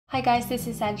Hi guys, this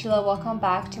is Angela. Welcome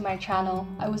back to my channel.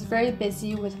 I was very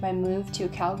busy with my move to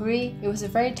Calgary. It was a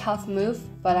very tough move,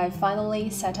 but I finally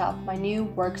set up my new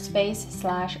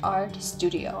workspace/art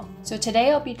studio. So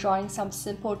today I'll be drawing some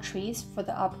simple trees for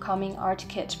the upcoming art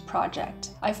kit project.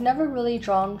 I've never really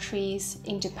drawn trees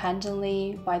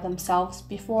independently by themselves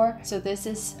before, so this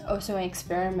is also an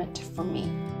experiment for me.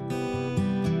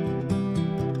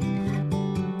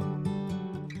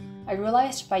 I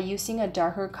realized by using a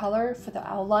darker color for the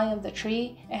outline of the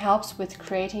tree, it helps with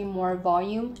creating more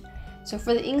volume. So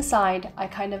for the inside, I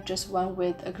kind of just went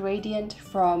with a gradient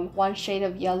from one shade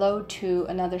of yellow to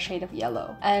another shade of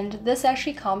yellow. And this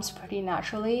actually comes pretty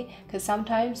naturally because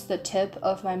sometimes the tip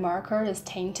of my marker is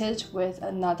tainted with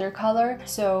another color.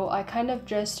 So I kind of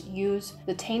just use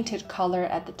the tainted color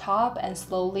at the top and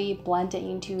slowly blend it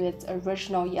into its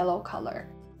original yellow color.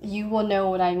 You will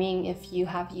know what I mean if you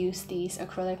have used these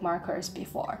acrylic markers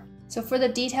before. So for the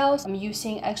details, I'm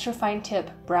using extra fine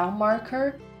tip brown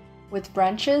marker with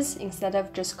branches instead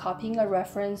of just copying a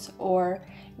reference or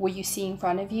what you see in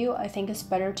front of you. I think it's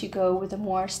better to go with a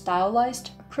more stylized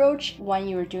approach when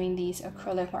you're doing these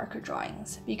acrylic marker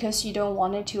drawings because you don't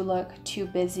want it to look too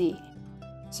busy.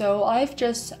 So I've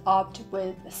just opted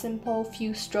with a simple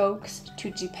few strokes to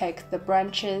depict the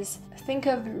branches. Think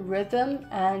of rhythm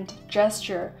and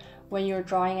gesture when you're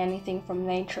drawing anything from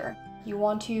nature. You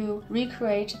want to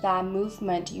recreate that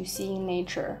movement you see in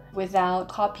nature without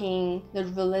copying the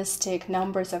realistic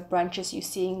numbers of branches you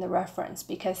see in the reference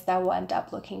because that will end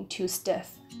up looking too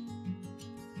stiff.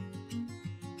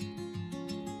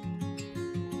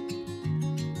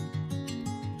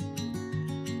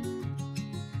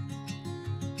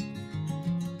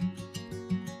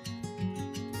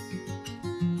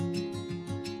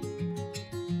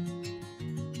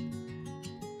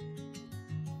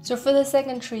 So for the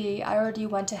second tree, I already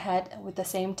went ahead with the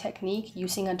same technique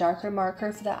using a darker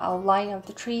marker for the outline of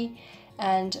the tree,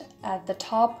 and at the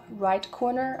top right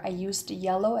corner I used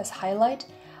yellow as highlight.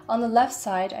 On the left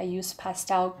side I used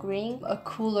pastel green, a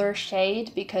cooler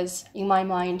shade because in my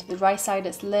mind the right side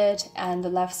is lit and the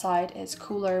left side is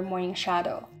cooler, more in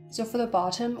shadow. So for the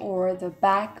bottom or the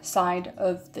back side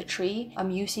of the tree, I'm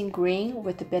using green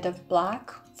with a bit of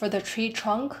black. For the tree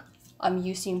trunk, I'm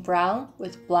using brown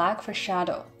with black for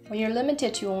shadow. When you're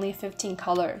limited to only 15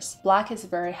 colors, black is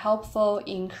very helpful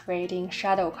in creating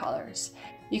shadow colors.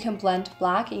 You can blend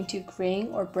black into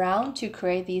green or brown to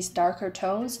create these darker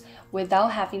tones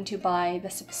without having to buy the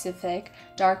specific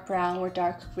dark brown or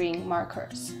dark green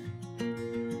markers.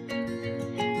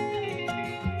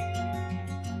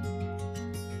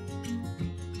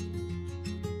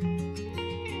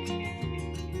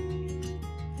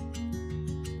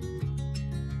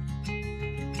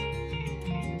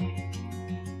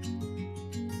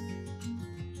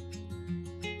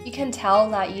 You can tell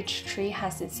that each tree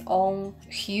has its own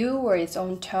hue or its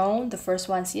own tone. The first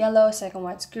one's yellow, second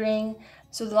one's green.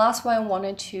 So the last one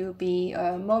wanted to be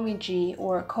a momiji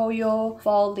or koyo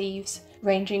fall leaves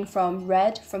ranging from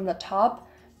red from the top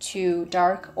to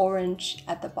dark orange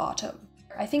at the bottom.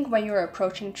 I think when you're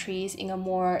approaching trees in a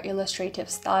more illustrative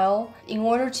style, in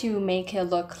order to make it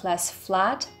look less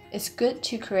flat, it's good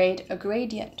to create a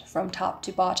gradient from top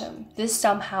to bottom. This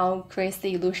somehow creates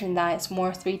the illusion that it's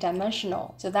more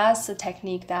three-dimensional. So that's the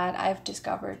technique that I've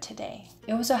discovered today.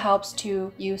 It also helps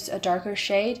to use a darker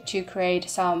shade to create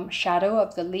some shadow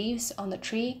of the leaves on the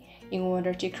tree in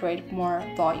order to create more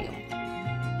volume.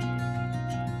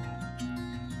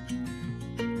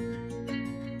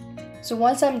 So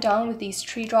once I'm done with these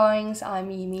tree drawings,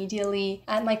 I'm immediately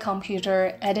at my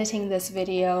computer editing this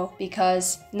video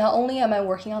because not only am I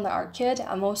working on the art kit,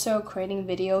 I'm also creating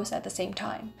videos at the same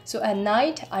time. So at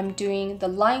night, I'm doing the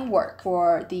line work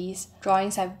for these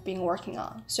drawings I've been working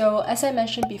on. So as I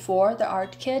mentioned before, the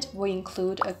art kit will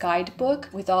include a guidebook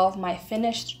with all of my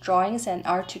finished drawings and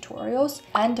art tutorials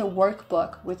and a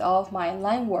workbook with all of my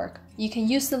line work. You can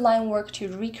use the line work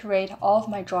to recreate all of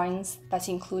my drawings that's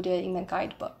included in the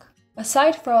guidebook.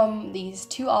 Aside from these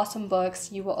two awesome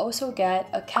books, you will also get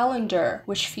a calendar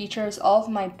which features all of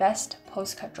my best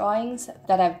postcard drawings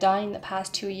that I've done in the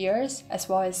past 2 years, as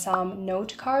well as some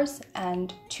note cards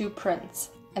and 2 prints.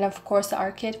 And of course, the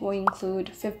art kit will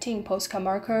include 15 postcard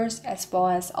markers as well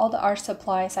as all the art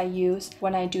supplies I use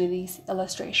when I do these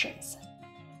illustrations.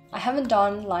 I haven't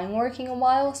done line work in a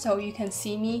while, so you can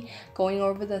see me going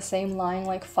over the same line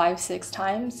like 5-6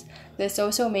 times. This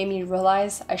also made me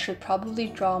realize I should probably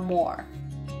draw more.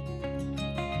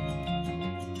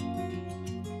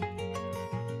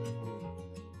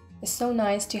 It's so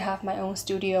nice to have my own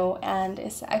studio, and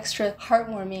it's extra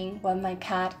heartwarming when my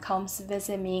cat comes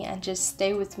visit me and just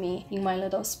stay with me in my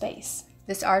little space.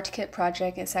 This art kit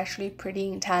project is actually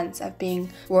pretty intense. I've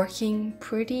been working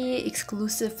pretty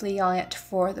exclusively on it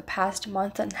for the past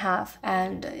month and a half,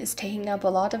 and it's taking up a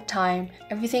lot of time.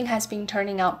 Everything has been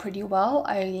turning out pretty well.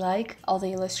 I like all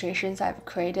the illustrations I've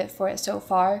created for it so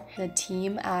far. The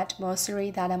team at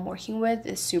Mossery that I'm working with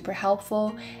is super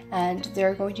helpful, and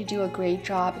they're going to do a great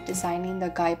job designing the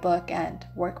guidebook and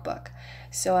workbook.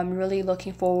 So I'm really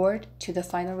looking forward to the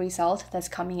final result that's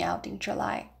coming out in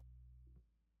July.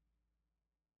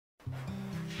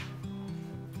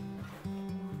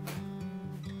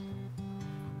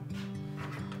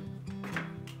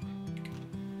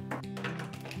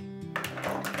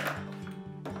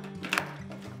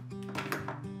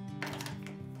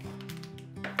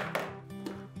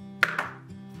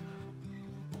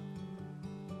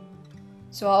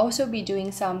 So I'll also be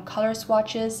doing some color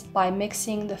swatches by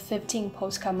mixing the 15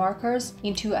 Posca markers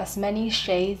into as many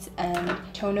shades and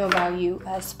tonal value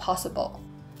as possible.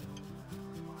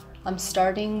 I'm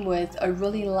starting with a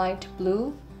really light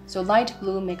blue, so light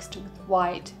blue mixed with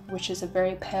white, which is a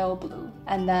very pale blue,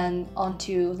 and then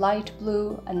onto light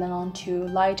blue, and then onto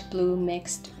light blue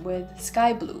mixed with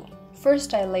sky blue.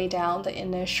 First, I lay down the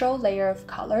initial layer of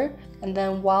color, and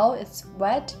then while it's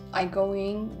wet, I go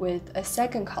in with a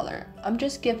second color. I'm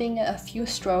just giving it a few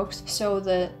strokes so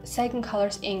the second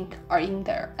color's ink are in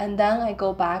there. And then I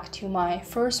go back to my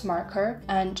first marker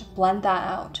and blend that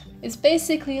out. It's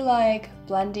basically like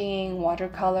blending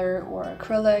watercolor or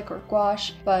acrylic or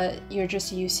gouache, but you're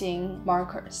just using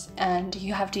markers and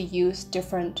you have to use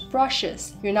different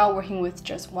brushes. You're not working with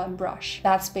just one brush.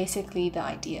 That's basically the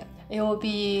idea. It will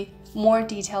be more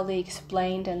detailedly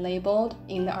explained and labeled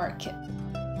in the art kit.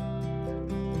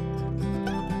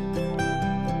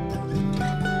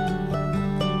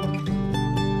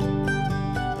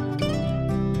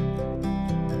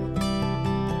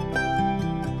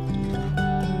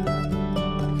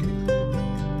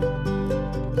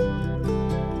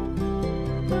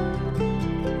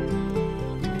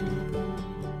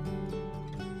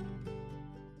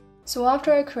 So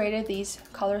after I created these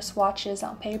color swatches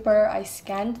on paper, I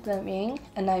scanned them in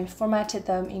and I formatted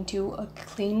them into a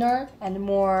cleaner and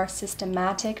more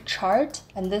systematic chart.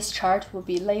 And this chart will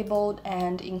be labeled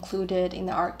and included in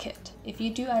the art kit. If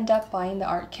you do end up buying the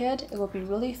art kit, it will be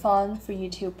really fun for you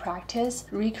to practice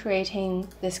recreating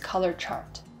this color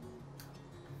chart.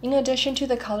 In addition to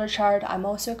the color chart, I'm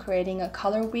also creating a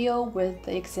color wheel with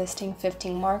the existing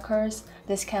 15 markers.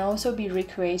 This can also be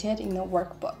recreated in the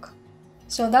workbook.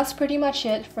 So that's pretty much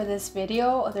it for this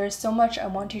video. There's so much I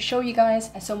want to show you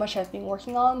guys and so much I've been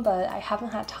working on, but I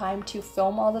haven't had time to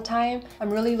film all the time. I'm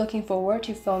really looking forward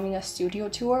to filming a studio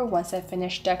tour once I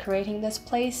finish decorating this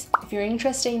place. If you're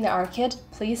interested in the art kit,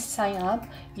 please sign up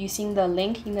using the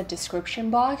link in the description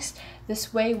box.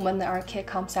 This way, when the art kit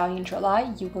comes out in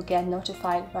July, you will get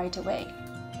notified right away.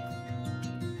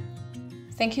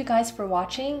 Thank you guys for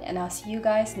watching, and I'll see you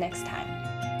guys next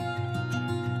time.